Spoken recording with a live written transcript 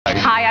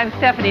Hi, I'm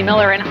Stephanie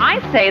Miller, and I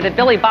say that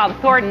Billy Bob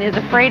Thornton is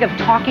afraid of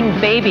talking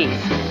babies.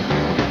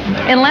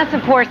 Unless,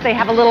 of course, they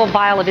have a little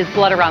vial of his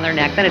blood around their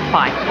neck, then it's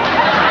fine.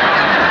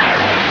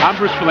 I'm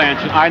Bruce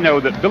Vilanch, and I know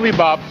that Billy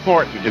Bob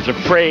Thornton is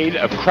afraid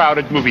of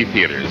crowded movie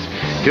theaters.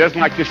 He doesn't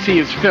like to see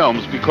his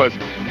films because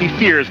he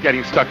fears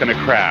getting stuck in a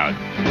crowd.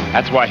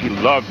 That's why he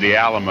loved the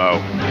Alamo.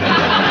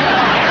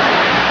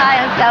 Hi,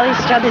 I'm Sally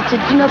Struthers.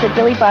 Did you know that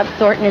Billy Bob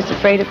Thornton is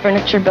afraid of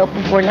furniture built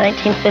before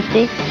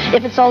 1950?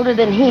 If it's older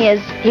than he is,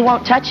 he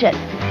won't touch it.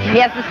 He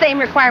has the same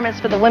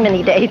requirements for the women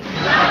he dates.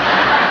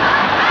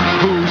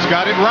 Who's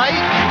got it right?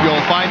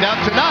 You'll find out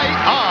tonight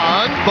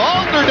on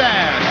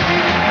Balderdash.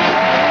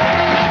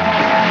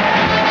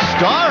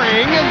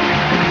 Starring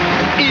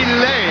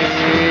Elaine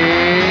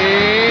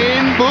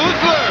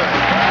Boozler.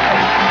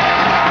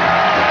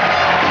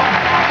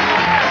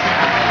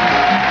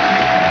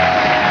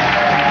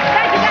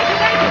 Thank you.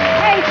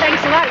 Hey,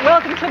 thanks a lot.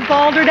 Welcome to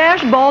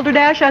Balderdash.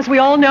 Balderdash, as we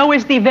all know,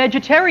 is the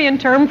vegetarian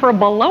term for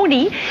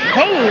bologna.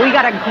 Hey, we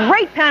got a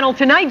great panel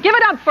tonight. Give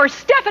it up for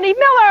Stephanie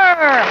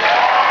Miller.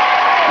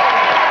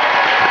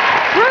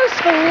 Bruce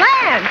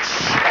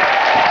Vilanch.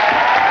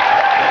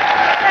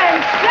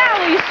 And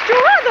Sally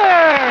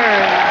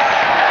Struthers.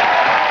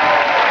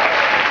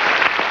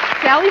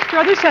 Sally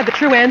Struthers had the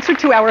true answer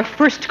to our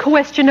first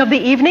question of the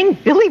evening.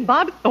 Billy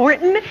Bob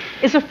Thornton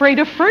is afraid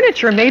of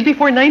furniture made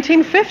before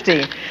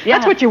 1950. Yeah.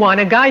 That's what you want,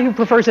 a guy who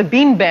prefers a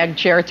beanbag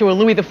chair to a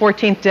Louis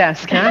XIV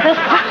desk, huh?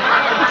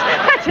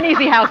 That's an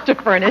easy house to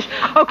furnish.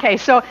 Okay,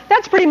 so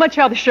that's pretty much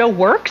how the show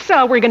works.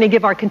 We're going to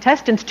give our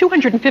contestants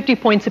 250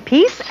 points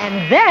apiece,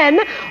 and then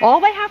all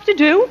they have to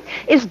do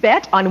is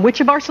bet on which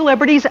of our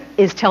celebrities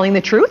is telling the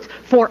truth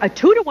for a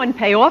 2-to-1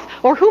 payoff,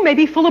 or who may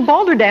be full of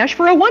balderdash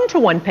for a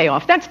 1-to-1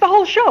 payoff. That's the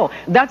whole show.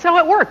 That's how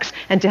it works.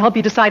 And to help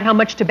you decide how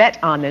much to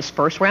bet on this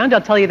first round,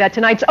 I'll tell you that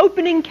tonight's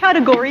opening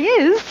category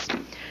is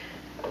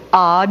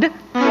Odd Foods.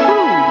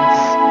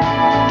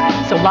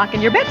 So lock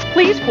in your bets,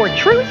 please, for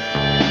truth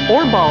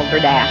or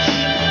balderdash.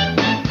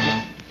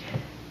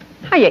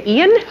 Hiya,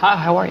 Ian. Hi,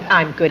 how are you?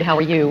 I'm good. How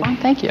are you? Fine,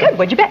 thank you. Good.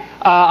 What'd you bet?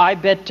 I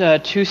bet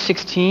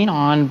 216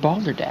 on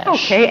Balderdash.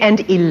 Okay, and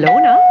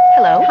Ilona?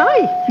 Hello.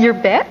 Hi. Your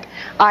bet?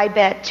 I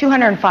bet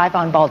 205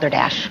 on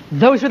Balderdash.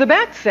 Those are the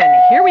bets, and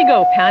here we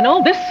go,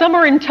 panel. This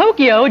summer in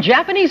Tokyo,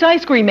 Japanese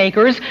ice cream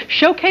makers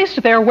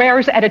showcased their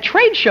wares at a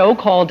trade show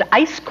called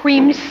Ice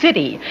Cream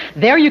City.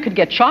 There you could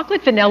get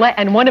chocolate, vanilla,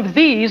 and one of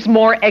these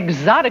more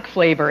exotic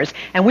flavors.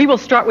 And we will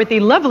start with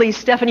the lovely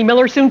Stephanie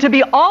Miller, soon to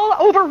be all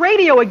over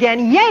radio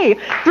again. Yay!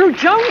 Through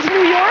Jones,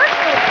 New York,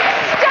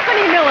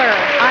 Stephanie Miller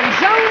on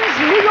Jones,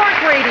 New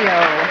York Radio.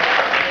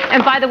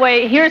 And by the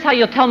way, here's how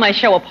you'll tell my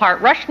show apart.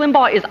 Rush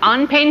Limbaugh is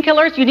on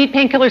painkillers. You need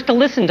painkillers to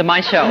listen to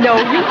my show. No,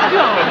 you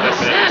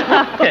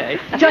don't. Okay.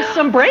 Just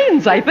some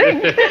brains, I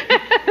think.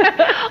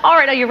 All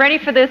right, are you ready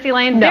for this,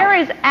 Elaine? No. There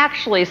is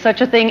actually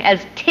such a thing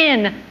as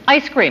tin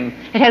ice cream.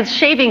 It has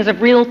shavings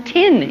of real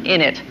tin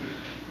in it.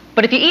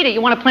 But if you eat it,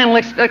 you want to plan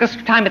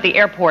extra time at the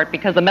airport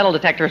because the metal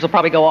detectors will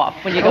probably go off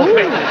when you go through.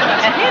 Tin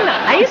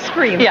ice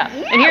cream. Yeah.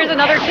 Ew. And here's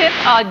another tip.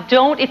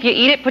 Don't, if you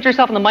eat it, put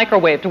yourself in the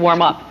microwave to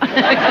warm up.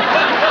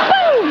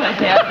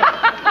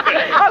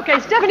 Okay,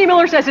 Stephanie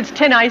Miller says it's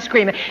tin ice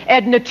cream.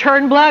 Edna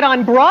Turnblad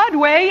on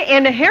Broadway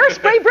in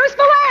Hairspray, Bruce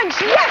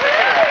Vilanch. Yes!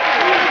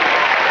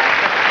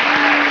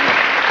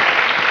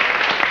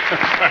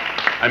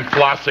 I'm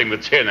flossing the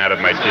tin out of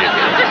my teeth.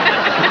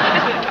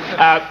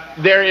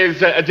 There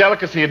is a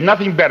delicacy,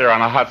 nothing better on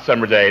a hot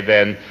summer day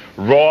than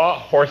raw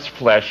horse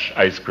flesh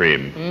ice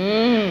cream.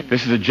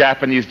 This is a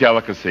Japanese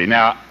delicacy.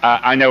 Now,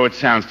 I know it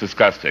sounds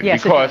disgusting,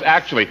 yes, because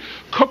actually,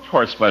 cooked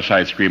horse flesh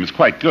ice cream is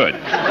quite good.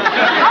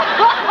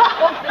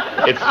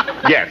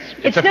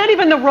 It's not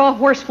even the raw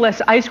horse flesh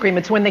ice cream.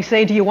 It's when they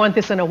say, do you want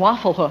this in a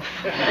waffle hoof?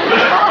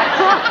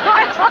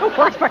 That's the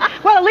worst part.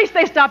 Well, at least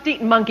they stopped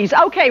eating monkeys.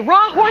 Okay,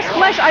 raw horse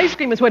flesh ice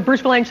cream is what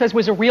Bruce Vilanch says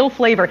was a real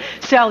flavor.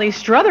 Sally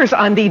Struthers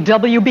on the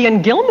W.B.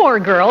 and Gilmore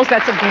Girls.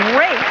 That's a great role.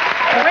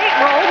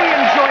 We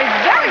enjoyed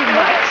very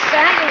much.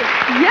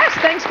 Yes,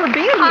 thanks for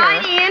being here. Hi,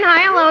 Ian.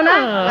 Hi,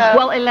 Ilona.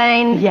 Well,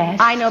 Elaine, yes.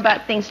 I know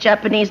about things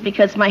Japanese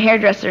because my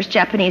hairdresser is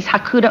Japanese.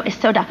 Hakudo is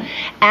soda.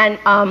 And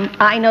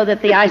I know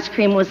that the ice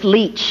cream was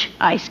leech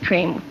ice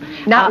cream.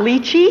 Not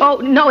lychee? Oh,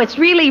 no, it's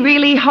really,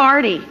 really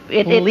hardy.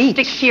 It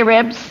sticks to your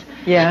ribs.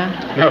 Yeah.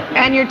 No.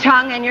 And your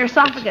tongue and your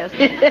esophagus.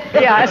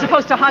 Yeah, as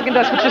opposed to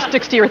Haagen-Dazs, which just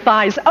sticks to your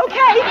thighs.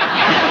 Okay.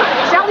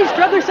 Sally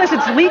Struthers says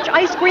it's leech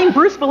ice cream.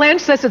 Bruce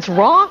Vilanch says it's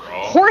raw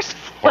horse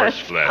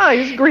flesh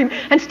ice cream.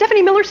 And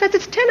Stephanie Miller says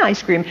it's tin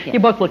ice cream. Yeah.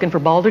 You're both looking for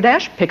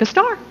Balderdash. Pick a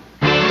star.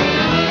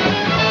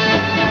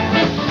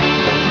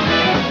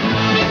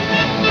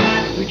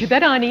 Who'd you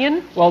bet on,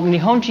 Ian? Well,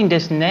 Nihonjin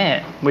desu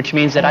ne, which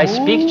means that I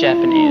speak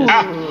Japanese.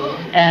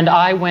 And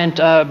I went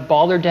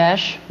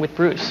Balderdash with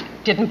Bruce.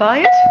 Didn't buy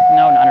it?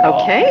 No, not at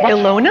all. Okay,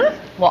 Ilona?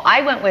 Well,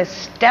 I went with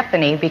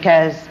Stephanie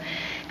because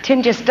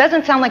tin just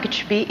doesn't sound like it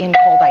should be in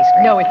cold ice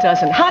cream. No, it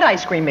doesn't. Hot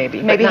ice cream,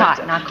 maybe. Maybe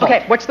hot, not cold.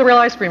 Okay, what's the real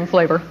ice cream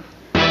flavor?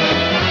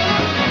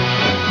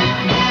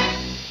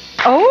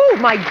 Oh,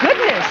 my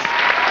goodness.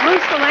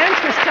 Bruce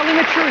Vilanch was telling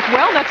the truth.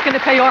 Well, that's going to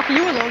pay off for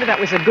you, Ilona. That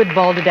was a good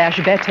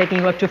Balderdash bet, taking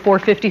you up to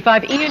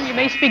 455. Ian, you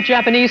may speak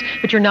Japanese,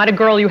 but you're not a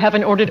girl. You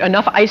haven't ordered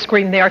enough ice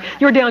cream there.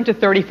 You're down to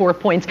 34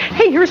 points.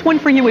 Hey, here's one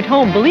for you at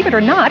home. Believe it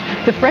or not,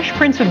 the Fresh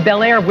Prince of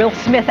Bel-Air, Will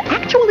Smith,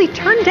 actually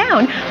turned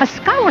down a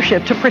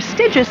scholarship to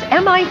prestigious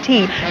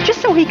MIT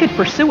just so he could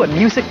pursue a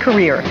music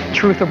career.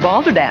 Truth or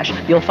Balderdash?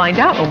 You'll find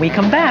out when we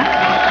come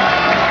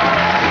back.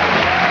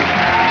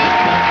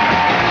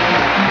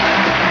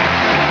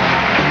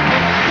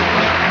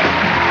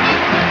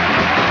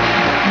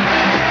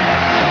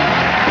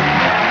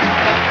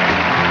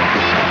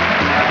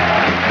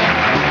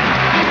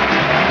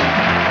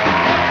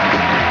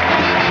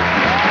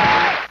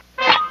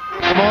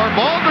 More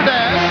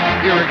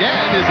Balderdash. Here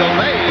again is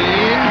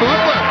Elaine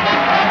Bluer.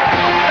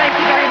 Thank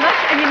you very much.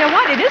 And you know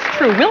what? It is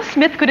true. Will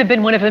Smith could have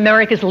been one of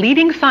America's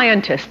leading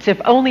scientists if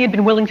only he'd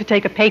been willing to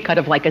take a pay cut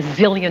of like $1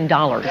 zillion.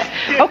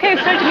 Okay,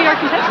 it's time to meet our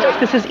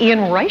contestants. This is Ian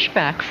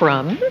Reichbach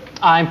from...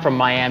 I'm from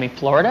Miami,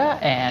 Florida,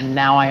 and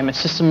now I am a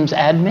systems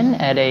admin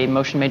at a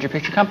motion major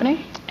picture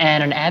company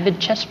and an avid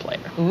chess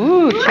player.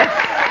 Ooh, chess.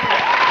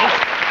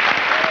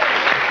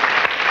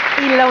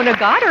 Ilona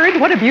Goddard,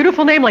 what a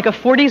beautiful name, like a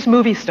 40s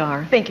movie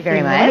star. Thank you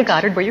very much. Ilona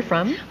Goddard, where are you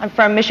from? I'm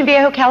from Mission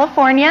Viejo,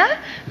 California.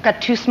 I've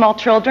got 2 small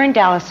children,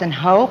 Dallas and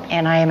Hope,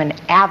 and I am an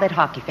avid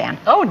hockey fan.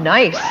 Oh,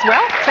 nice.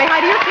 Well, say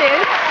hi to your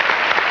kids.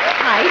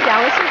 Hi,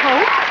 Dallas and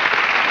Hope.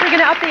 We're going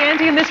to up the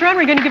ante in this round.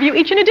 We're going to give you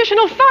each an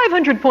additional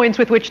 500 points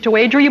with which to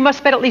wager. You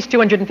must bet at least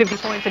 250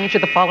 points in each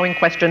of the following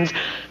questions.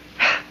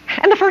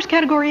 And the first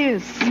category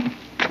is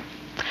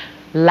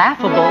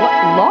laughable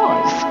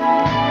laws.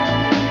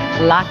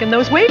 Lock in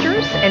those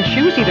wagers and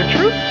choose either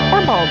truth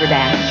or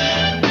Balderdash.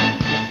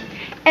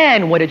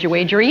 And what did you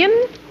wager, Ian?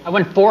 I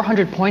won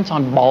 400 points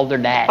on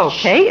Balderdash.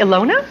 Okay,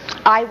 Ilona?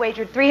 I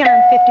wagered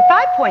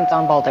 355 points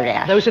on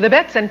Balderdash. Those are the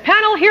bets. And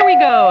panel, here we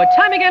go.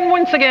 Time again,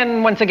 once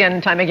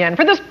again, time again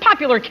for this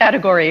popular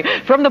category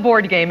from the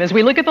board game as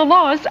we look at the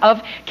laws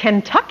of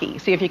Kentucky.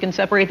 See if you can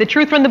separate the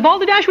truth from the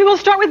Balderdash. We will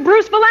start with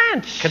Bruce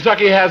Vilanch.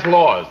 Kentucky has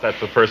laws. That's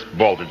the first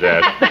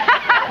Balderdash.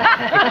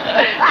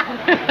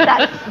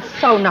 That's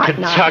so not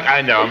Kentucky,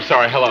 I know. I'm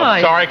sorry. Hello.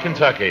 Hi. Sorry,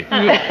 Kentucky.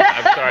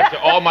 I'm sorry to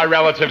all my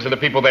relatives and the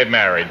people they've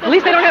married. At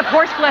least they don't have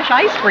horseflesh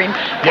ice cream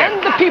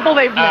and the people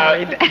they've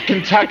married.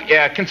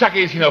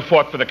 Kentucky is,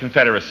 fought for the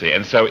Confederacy.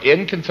 And so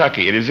in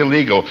Kentucky, it is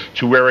illegal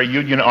to wear a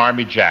Union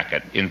Army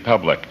jacket in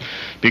public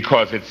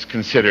because it's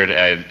considered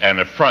an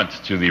affront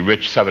to the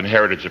rich Southern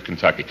heritage of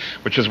Kentucky,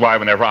 which is why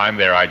whenever I'm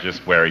there, I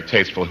just wear a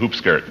tasteful hoop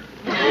skirt.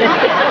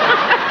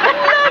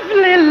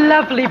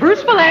 Lovely.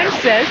 Bruce Vilanch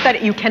says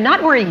that you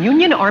cannot wear a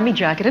Union Army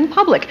jacket in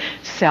public.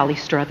 Sally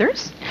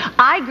Struthers?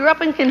 I grew up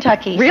in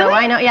Kentucky. Really? So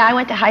I know, I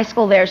went to high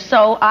school there.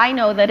 So I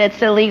know that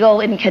it's illegal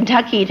in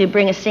Kentucky to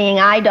bring a seeing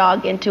eye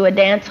dog into a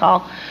dance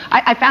hall.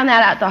 I found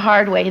that out the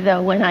hard way,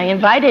 though, when I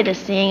invited a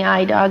seeing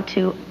eye dog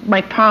to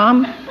my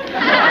prom.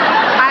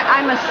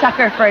 I'm a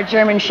sucker for a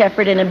German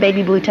Shepherd in a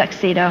baby blue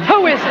tuxedo.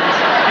 Who isn't?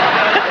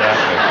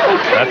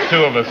 Exactly. That's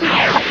 2 of us.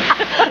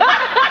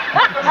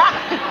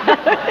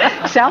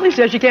 Sally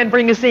says you can't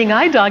bring a seeing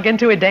eye dog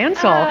into a dance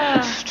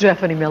hall.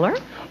 Stephanie Miller?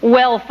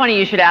 Well, funny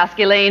you should ask,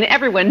 Elaine.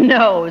 Everyone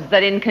knows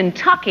that in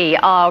Kentucky,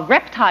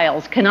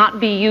 reptiles cannot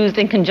be used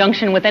in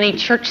conjunction with any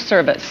church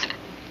service.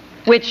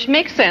 Which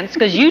makes sense,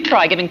 because you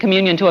try giving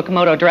communion to a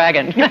Komodo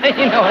dragon. You know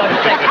what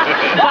I'm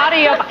saying.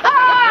 Body up.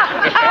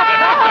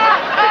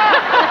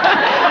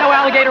 No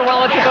alligator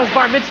wallets at those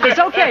bar mitzvahs.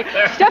 Okay,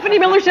 Stephanie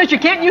Miller says you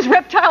can't use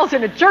reptiles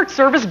in a church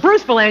service.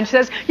 Bruce Vilanch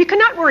says you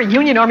cannot wear a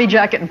Union Army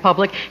jacket in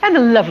public. And the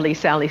lovely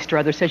Sally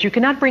Struthers says you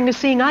cannot bring a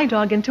seeing eye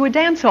dog into a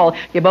dance hall.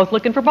 You're both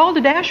looking for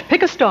Balderdash.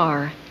 Pick a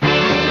star.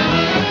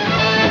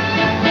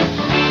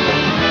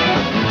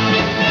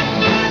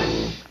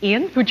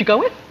 Ian, who'd you go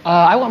with?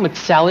 I went with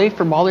Sally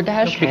for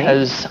Balderdash Okay.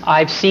 because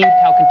I've seen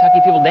how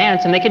Kentucky people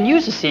dance and they can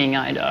use a seeing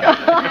eye dog.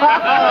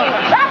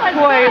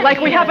 Boy,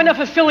 like we have enough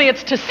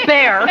affiliates to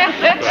spare.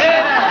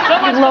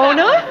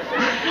 Ilona?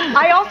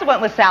 I also went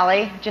with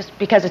Sally just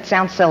because it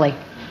sounds silly.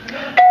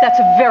 That's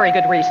a very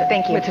good reason.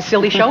 Thank you. It's a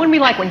silly show, and we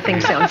like when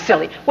things sound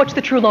silly. What's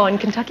the true law in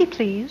Kentucky,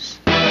 please?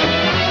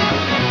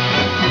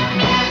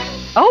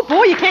 Oh,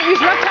 boy, you can't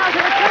use reptiles in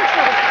a church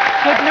service.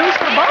 Good news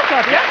for both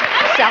of you.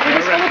 Sally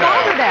was full of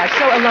Balderdash.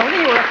 So, Ilona,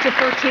 you were up to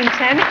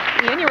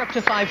 1310. Ian, you're up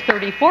to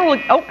 534. Well,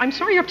 oh, I'm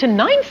sorry, you're up to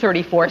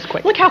 934.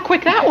 Quick. Look how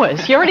quick that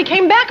was. You already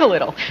came back a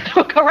little.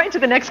 We'll go right to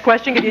the next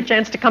question, give you a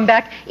chance to come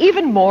back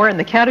even more, and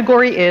the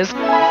category is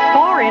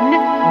foreign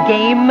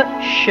game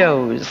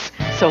shows.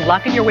 So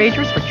lock in your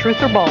wagers for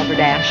truth or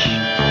Balderdash.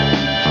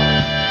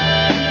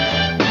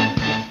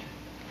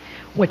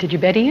 What did you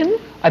bet, Ian?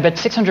 I bet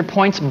 600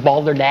 points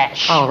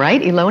Balderdash. All right,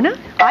 Ilona?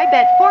 I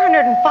bet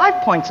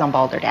 405 points on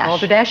Balderdash.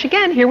 Balderdash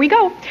again. Here we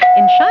go.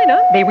 In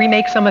China, they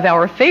remake some of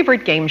our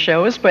favorite game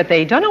shows, but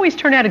they don't always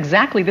turn out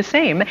exactly the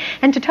same.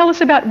 And to tell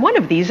us about one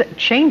of these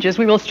changes,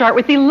 we will start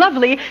with the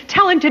lovely,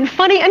 talented,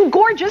 funny, and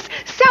gorgeous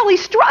Sally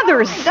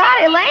Struthers. Oh,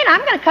 God, Elaine,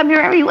 I'm going to come here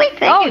every week.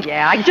 Thank you.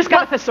 Yeah, I just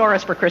got a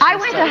thesaurus for Christmas. I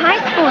went to high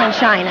school in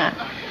China.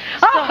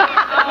 So,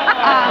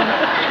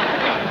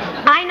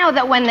 I know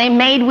that when they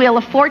made Wheel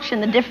of Fortune,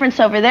 the difference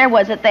over there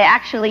was that they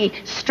actually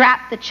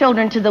strapped the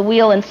children to the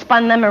wheel and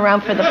spun them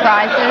around for the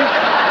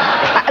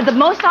prizes. The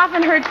most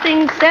often heard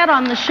thing said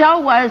on the show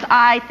was,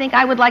 I think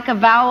I would like a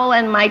vowel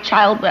and my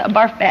child a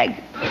barf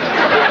bag.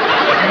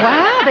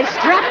 Wow, they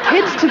strap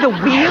kids to the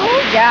wheel?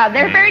 Yeah,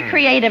 they're very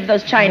creative,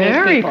 those Chinese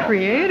people. Very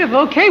creative.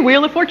 Okay,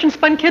 Wheel of Fortune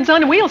spun kids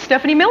on wheels.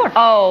 Stephanie Miller.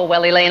 Oh,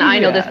 well, Elaine, I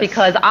know this Yes.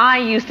 because I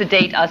used to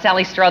date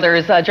Sally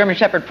Struthers' German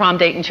Shepherd prom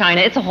date in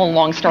China. It's a whole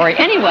long story.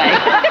 Anyway.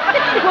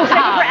 We'll save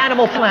it for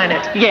Animal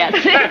Planet. Yes.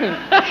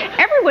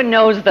 Everyone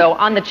knows, though,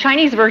 on the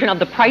Chinese version of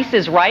The Price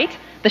is Right,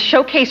 the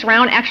showcase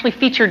round actually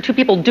featured two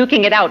people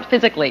duking it out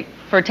physically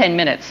for 10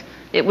 minutes.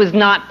 It was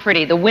not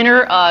pretty. The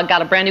winner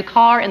got a brand new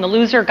car, and the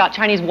loser got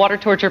Chinese water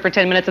torture for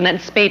 10 minutes and then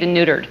spayed and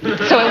neutered.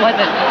 So it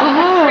wasn't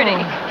pretty.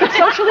 But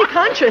socially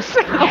conscious.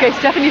 Okay,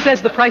 Stephanie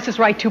says The Price is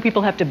Right. Two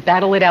people have to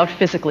battle it out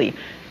physically.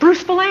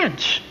 Bruce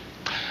Vilanch.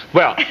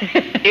 Well,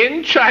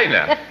 in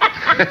China,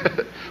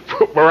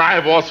 where I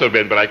have also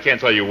been, but I can't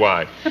tell you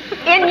why.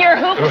 In your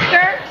hoop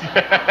skirt?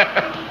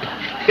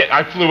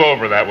 I flew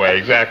over that way,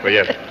 exactly,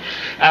 yes.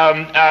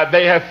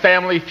 They have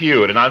Family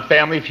Feud, and on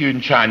Family Feud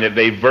in China,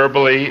 they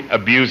verbally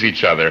abuse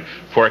each other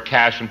for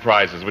cash and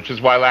prizes, which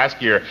is why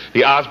last year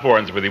the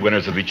Osbournes were the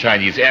winners of the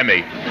Chinese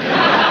Emmy,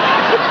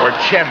 or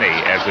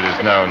Chemmy, as it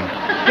is known.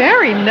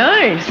 Very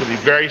nice. To the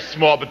very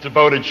small but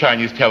devoted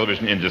Chinese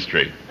television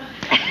industry.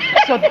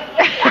 So, okay.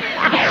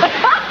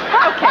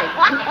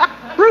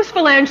 Bruce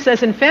Vilanch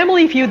says in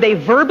Family Feud they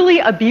verbally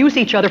abuse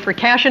each other for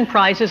cash and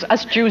prizes.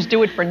 Us Jews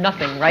do it for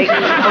nothing, right?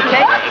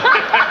 Okay?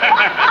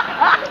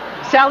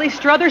 Sally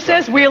Struthers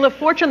says Wheel of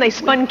Fortune, they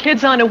spun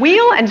kids on a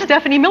wheel. And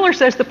Stephanie Miller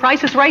says The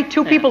Price is Right.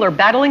 Two people are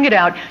battling it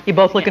out. You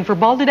both looking for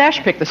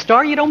Balderdash? Pick the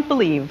star you don't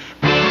believe.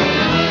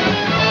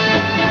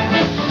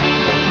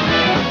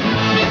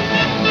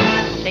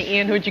 Hey,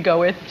 Ian, who'd you go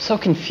with? So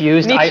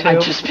confused. Me I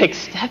too. just picked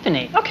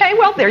Stephanie. Okay,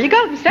 well, there you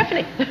go,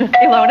 Stephanie.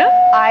 Ilona?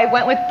 I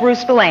went with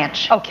Bruce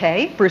Vilanch.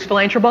 Okay, Bruce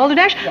Vilanch or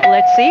Balderdash.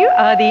 Let's see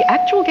the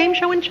actual game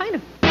show in China.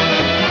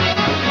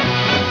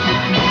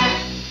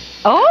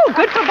 Oh,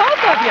 good for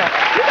both of you.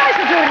 You guys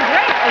are doing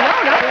great.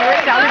 Ilona,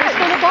 Sally was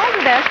full of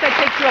Balderdash. That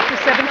takes you up to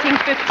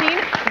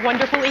 17:15.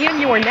 Wonderful,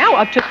 Ian. You are now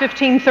up to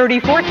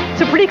 15:34.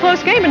 It's a pretty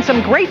close game and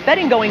some great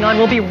betting going on.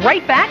 We'll be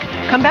right back.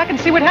 Come back and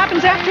see what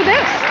happens after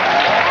this.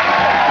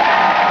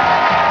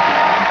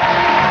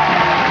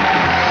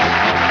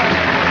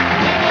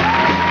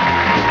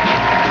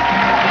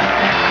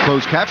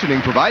 Closed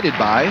captioning provided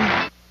by...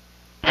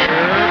 We're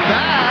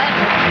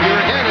back. Here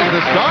again is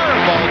the star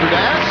of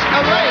Balderdash,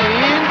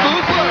 Elaine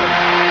Boozler.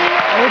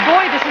 Oh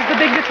boy, this is the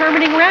big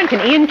determining round. Can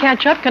Ian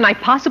catch up? Can I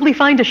possibly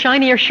find a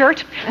shinier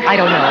shirt? I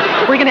don't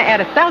know. We're going to add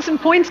 1,000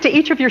 points to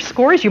each of your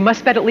scores. You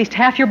must bet at least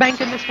half your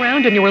bank in this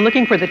round, and you are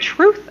looking for the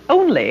truth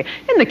only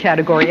in the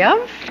category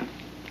of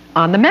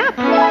On the Map.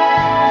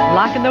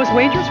 Lock in those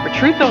wagers for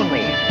truth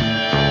only.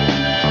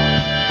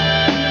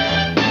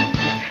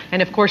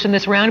 And of course, in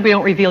this round, we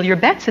don't reveal your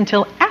bets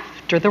until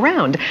after the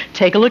round.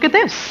 Take a look at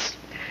this.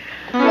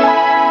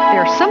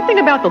 There's something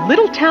about the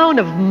little town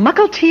of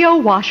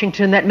Mukilteo,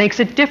 Washington, that makes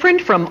it different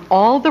from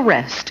all the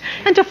rest.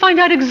 And to find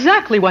out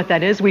exactly what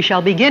that is, we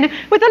shall begin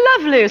with the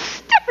lovely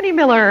Stephanie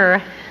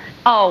Miller.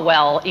 Oh,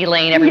 well,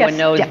 Elaine, everyone Yes,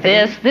 knows Stephanie.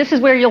 this. This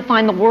is where you'll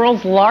find the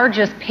world's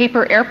largest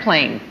paper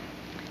airplane.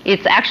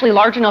 It's actually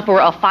large enough for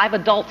 5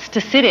 adults to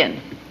sit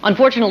in.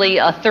 Unfortunately,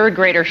 a third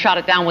grader shot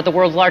it down with the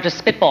world's largest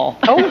spitball.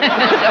 Oh. So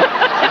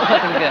that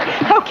wasn't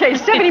good. Okay,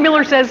 Stephanie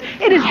Miller says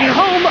it is the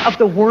home of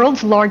the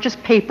world's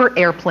largest paper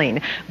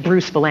airplane.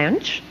 Bruce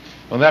Vilanch.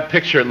 Well, in that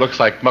picture, it looks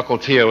like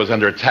Mukilteo was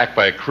under attack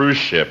by a cruise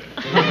ship.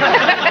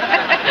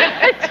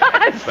 It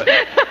does.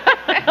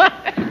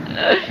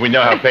 We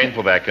know how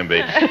painful that can be.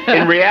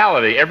 In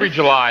reality, every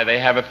July, they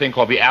have a thing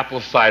called the Apple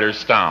Cider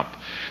Stomp.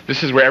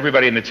 This is where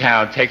everybody in the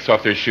town takes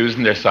off their shoes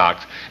and their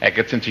socks and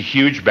gets into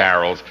huge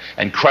barrels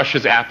and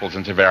crushes apples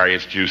into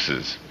various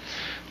juices.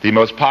 The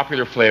most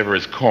popular flavor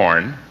is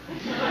corn.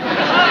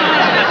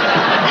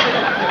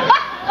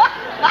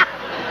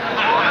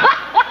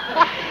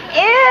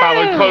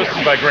 Followed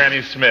closely by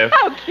Granny Smith.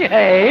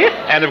 Okay.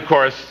 And, of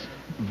course,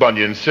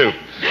 bunion soup.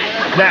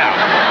 Now,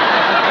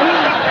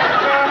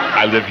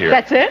 I live here.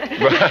 That's it?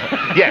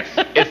 Yes,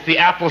 it's the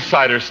Apple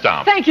Cider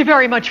Stomp. Thank you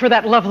very much for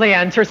that lovely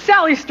answer.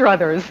 Sally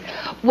Struthers.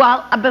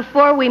 Well,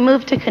 before we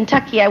moved to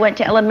Kentucky, I went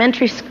to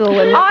elementary school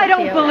in I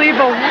don't Mukilteo. believe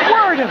a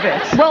word of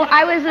it. Well,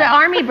 I was an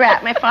Army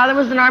brat. My father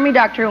was an Army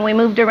doctor, and we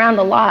moved around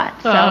a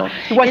lot. So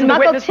It wasn't in the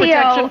witness Mukilteo-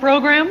 protection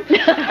program? Very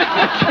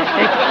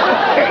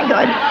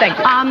good. Thank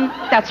you.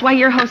 That's why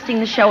you're hosting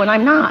the show, and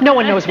I'm not. No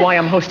one knows why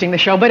I'm hosting the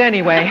show, but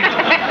anyway.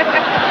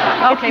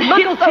 Okay, It's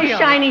those Mukilteo.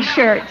 shiny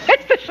shirts.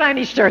 It's the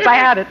shiny shirts. I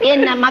had it.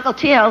 In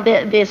Mukilteo,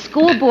 the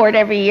school board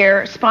every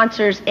year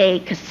sponsors a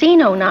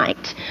casino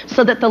night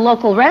so that the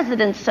local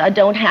residents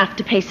don't have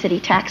to pay city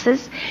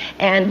taxes.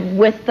 And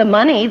with the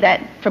money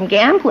that from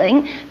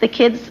gambling, the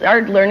kids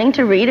are learning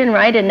to read and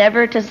write and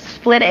never to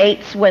split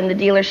eights when the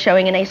dealer's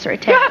showing an ace or a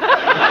 10.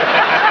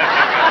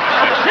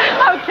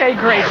 Okay,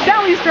 great.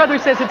 Sally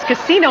Struthers says it's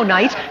casino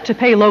night to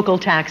pay local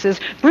taxes.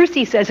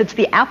 Brucey says it's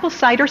the apple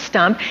cider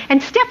stump. And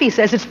Steffi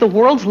says it's the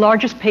world's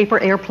largest paper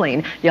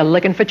airplane. You're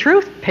looking for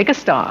truth? Pick a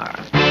star.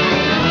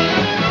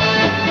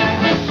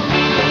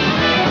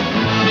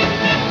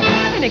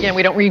 And again,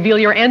 we don't reveal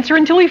your answer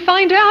until we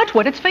find out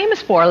what it's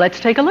famous for.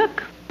 Let's take a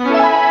look.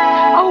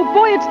 Oh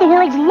boy, it's the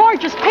world's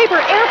largest paper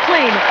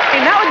airplane.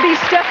 And that would be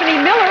Stephanie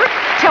Miller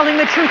telling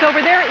the truth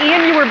over there.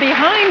 Ian, you were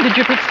behind. Did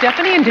you pick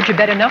Stephanie and did you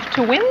bet enough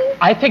to win?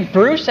 I picked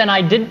Bruce, and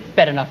I did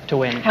bet enough to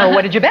win. Oh,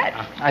 what did you bet?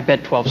 I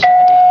bet $12.70.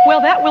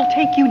 Well, that will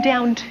take you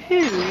down to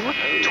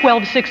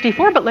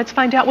 $12.64, but let's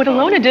find out what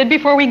Ilona did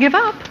before we give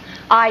up.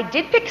 I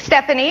did pick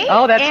Stephanie.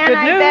 Oh, that's good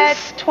and news. I bet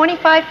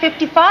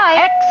 $25.55.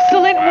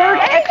 Excellent work.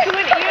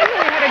 Excellent, Ian.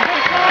 We had a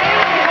good time.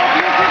 We hope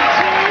you did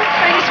too.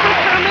 Thanks for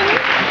coming.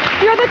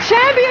 You're the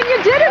champion. You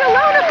did it,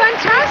 Ilona.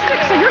 Fantastic.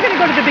 So you're going to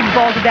go to the big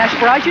Balderdash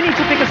barrage. You need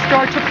to pick a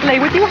star to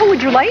play with you. Who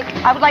would you like?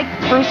 I would like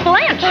Bruce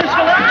Vilanch. Bruce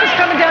Vilanch is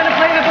coming down to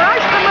play the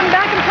barrage. Come on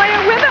back and play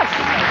it with us.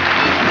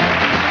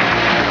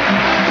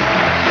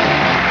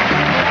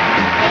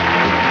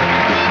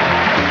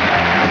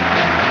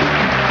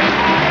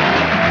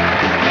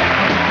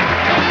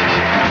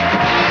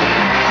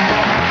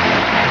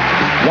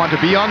 Want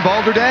to be on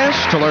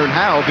Balderdash? To learn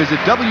how, visit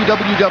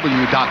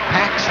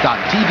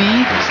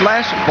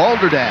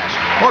www.pax.tv/Balderdash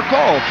or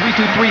call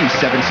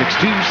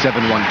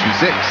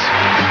 323-762-7126.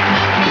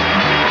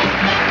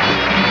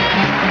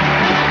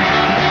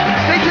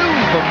 Stay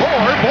tuned for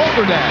more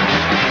Balderdash.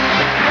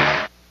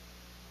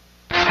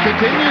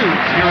 Continues.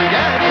 Here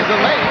again is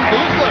Elaine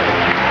Boozler.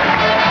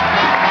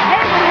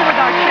 And we're here with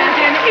our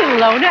champion,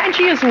 Ilona, and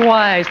she has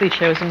wisely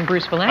chosen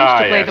Bruce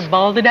Vilanch to play yes. the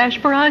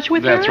Balderdash barrage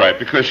with her. That's right,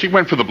 because she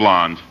went for the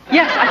blonde.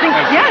 Yes, I think,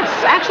 yes.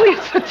 Actually,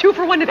 it's a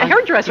 2-for-1 at the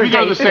hairdresser You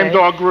know the same today.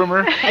 dog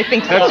groomer? I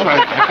think so. That's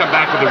right. I come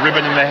back with a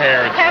ribbon in the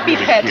hair. It's Happy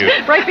really pet,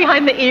 cute. right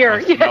behind the ear.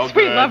 They smell Yes,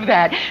 we good. love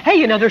that. Hey,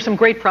 you know, there's some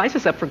great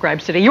prizes up for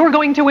grabs today. You're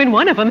going to win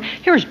one of them.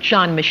 Here's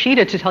John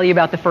Machida to tell you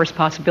about the first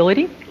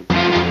possibility.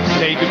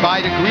 Say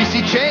goodbye to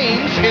greasy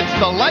change. It's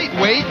the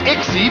lightweight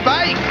Ixie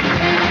bike.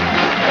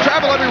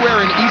 Travel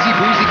everywhere in easy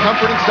breezy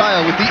comfort and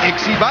style with the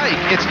Ixie bike.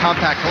 It's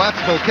compact,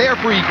 collapsible,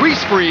 carefree,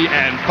 grease-free,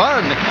 and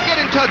fun. Get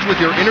in touch with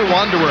your inner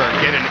wanderer.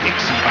 Get an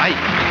Ixie bike.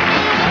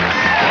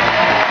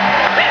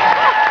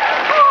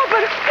 Oh,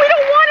 but we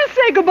don't want to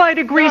say goodbye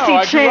to Greasy No,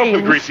 I grew up Chains.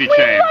 with Greasy We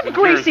Chains love in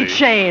Greasy Jersey.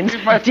 Chains.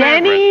 He's my favorite.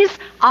 Denny's,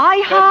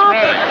 IHOP.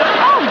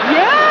 That's Oh,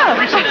 yeah.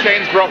 Greasy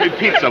Chains brought me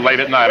pizza late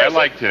at night. I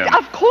liked him.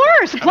 Of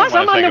course. Plus,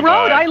 wanna I'm on say the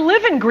road. goodbye. I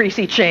live in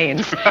Greasy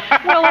Chains.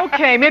 Well,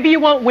 okay. Maybe you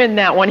won't win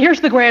that one.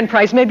 Here's the grand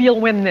prize. Maybe you'll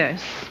win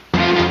this.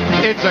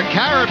 It's a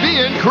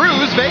Caribbean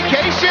cruise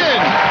vacation.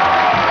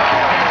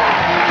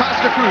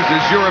 Costa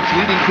Cruises, Europe's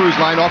leading cruise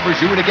line,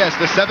 offers you and a guest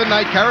a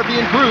 7-night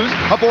Caribbean cruise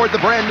aboard the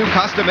brand new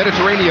Costa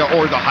Mediterranea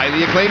or the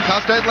highly acclaimed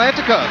Costa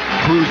Atlantica.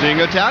 Cruising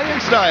Italian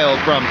style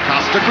from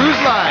Costa Cruise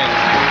Line.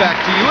 Back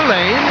to you,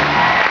 Elaine.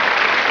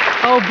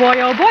 Oh boy,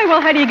 oh boy. Well,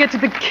 how do you get to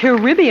the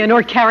Caribbean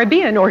or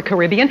Caribbean or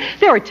Caribbean?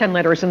 There are 10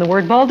 letters in the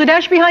word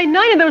Balderdash. Behind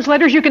 9 of those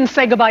letters, you can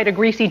say goodbye to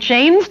Greasy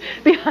Chains.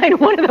 Behind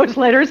 1 of those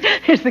letters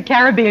is the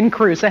Caribbean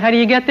cruise. So how do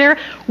you get there?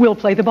 We'll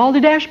play the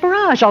Balderdash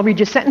barrage. I'll read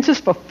you sentences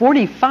for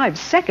 45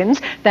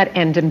 seconds that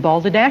end in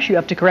Balderdash. You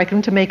have to correct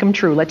them to make them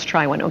true. Let's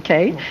try one,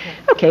 okay?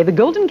 Okay, the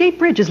Golden Gate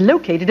Bridge is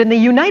located in the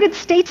United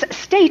States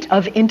state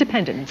of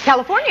independence.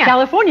 California.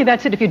 California,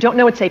 that's it. If you don't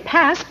know it, say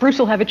pass. Bruce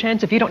will have a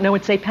chance. If you don't know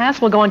it, say pass.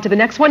 We'll go on to the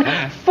next one.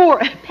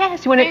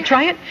 Pass. You want to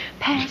try it?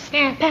 Pass.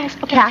 Pass.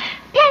 Okay. Pass.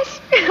 Pass.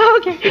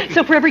 Okay.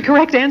 So for every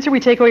correct answer, we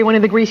take away 1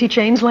 of the Greasy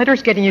Chains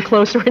letters, getting you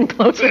closer and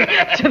closer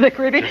to the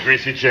Caribbean.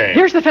 Greasy Chains.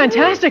 Here's the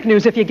fantastic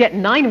news. If you get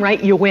 9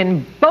 right, you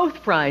win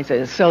both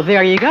prizes. So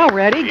there you go.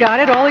 Ready?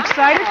 Got it? All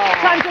excited?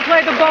 Time to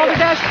play the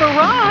Balderdash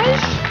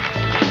barrage.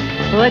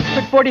 Let's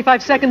put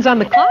 45 seconds on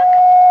the clock.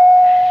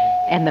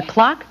 And the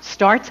clock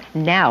starts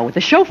now. The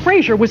show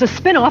Frasier was a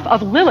spin-off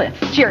of Lilith.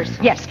 Cheers.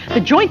 Yes.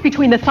 The joint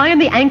between the thigh and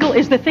the ankle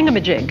is the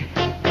thingamajig.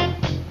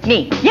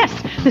 Me. Yes.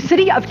 The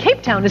city of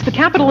Cape Town is the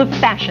capital of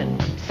fashion.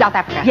 South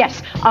Africa.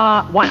 Yes.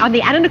 On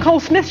the Anna Nicole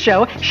Smith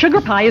show,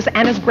 sugar pie is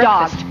Anna's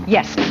breakfast.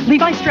 Yes.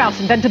 Levi Strauss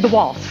invented the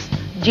waltz.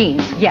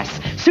 Jeans. Yes.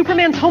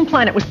 Superman's home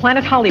planet was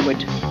Planet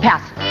Hollywood.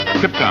 Pass.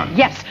 Krypton.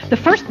 Yes. The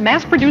first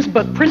mass-produced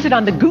book printed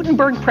on the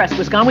Gutenberg press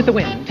was Gone with the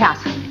Wind.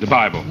 Pass. The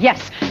Bible.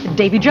 Yes.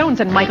 Davy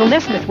Jones and Michael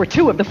Nesmith were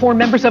 2 of the 4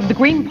 members of the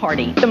Green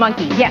Party. The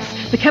monkey. Yes.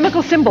 The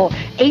chemical symbol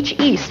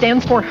HE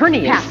stands for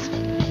hernias. Pass.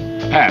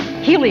 Pass.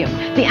 Helium.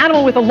 The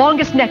animal with the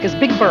longest neck is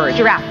Big Bird.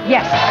 Giraffe.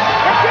 Yes.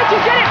 That's it.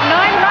 You did it.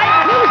 9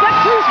 right clues. That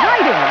clue's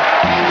writing.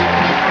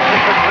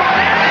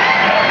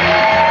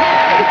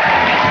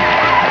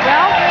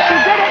 Well, she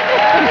did it.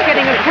 She's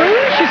getting a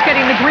cruise. She's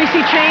getting the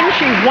Greasy Chain.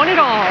 She won it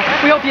all.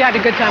 We hope you had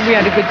a good time. We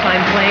had a good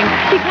time playing.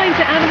 Be kind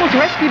to animals.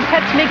 Rescued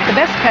pets make the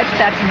best pets.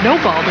 That's no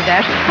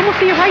Balderdash. And we'll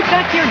see you right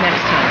back here next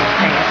time.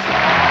 Thanks.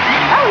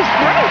 That was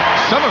great.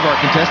 Some of our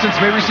contestants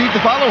may receive the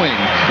following.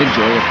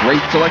 Enjoy a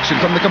great selection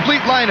from the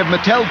complete line of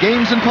Mattel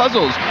games and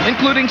puzzles,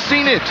 including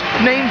Seen It,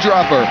 Name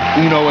Dropper,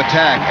 Uno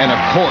Attack, and of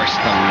course,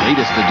 the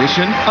latest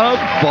edition of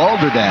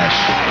Balderdash.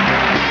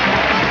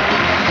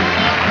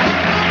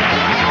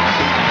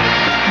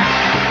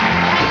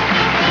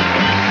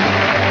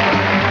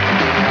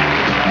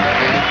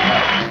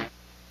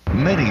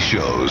 reality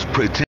shows pretend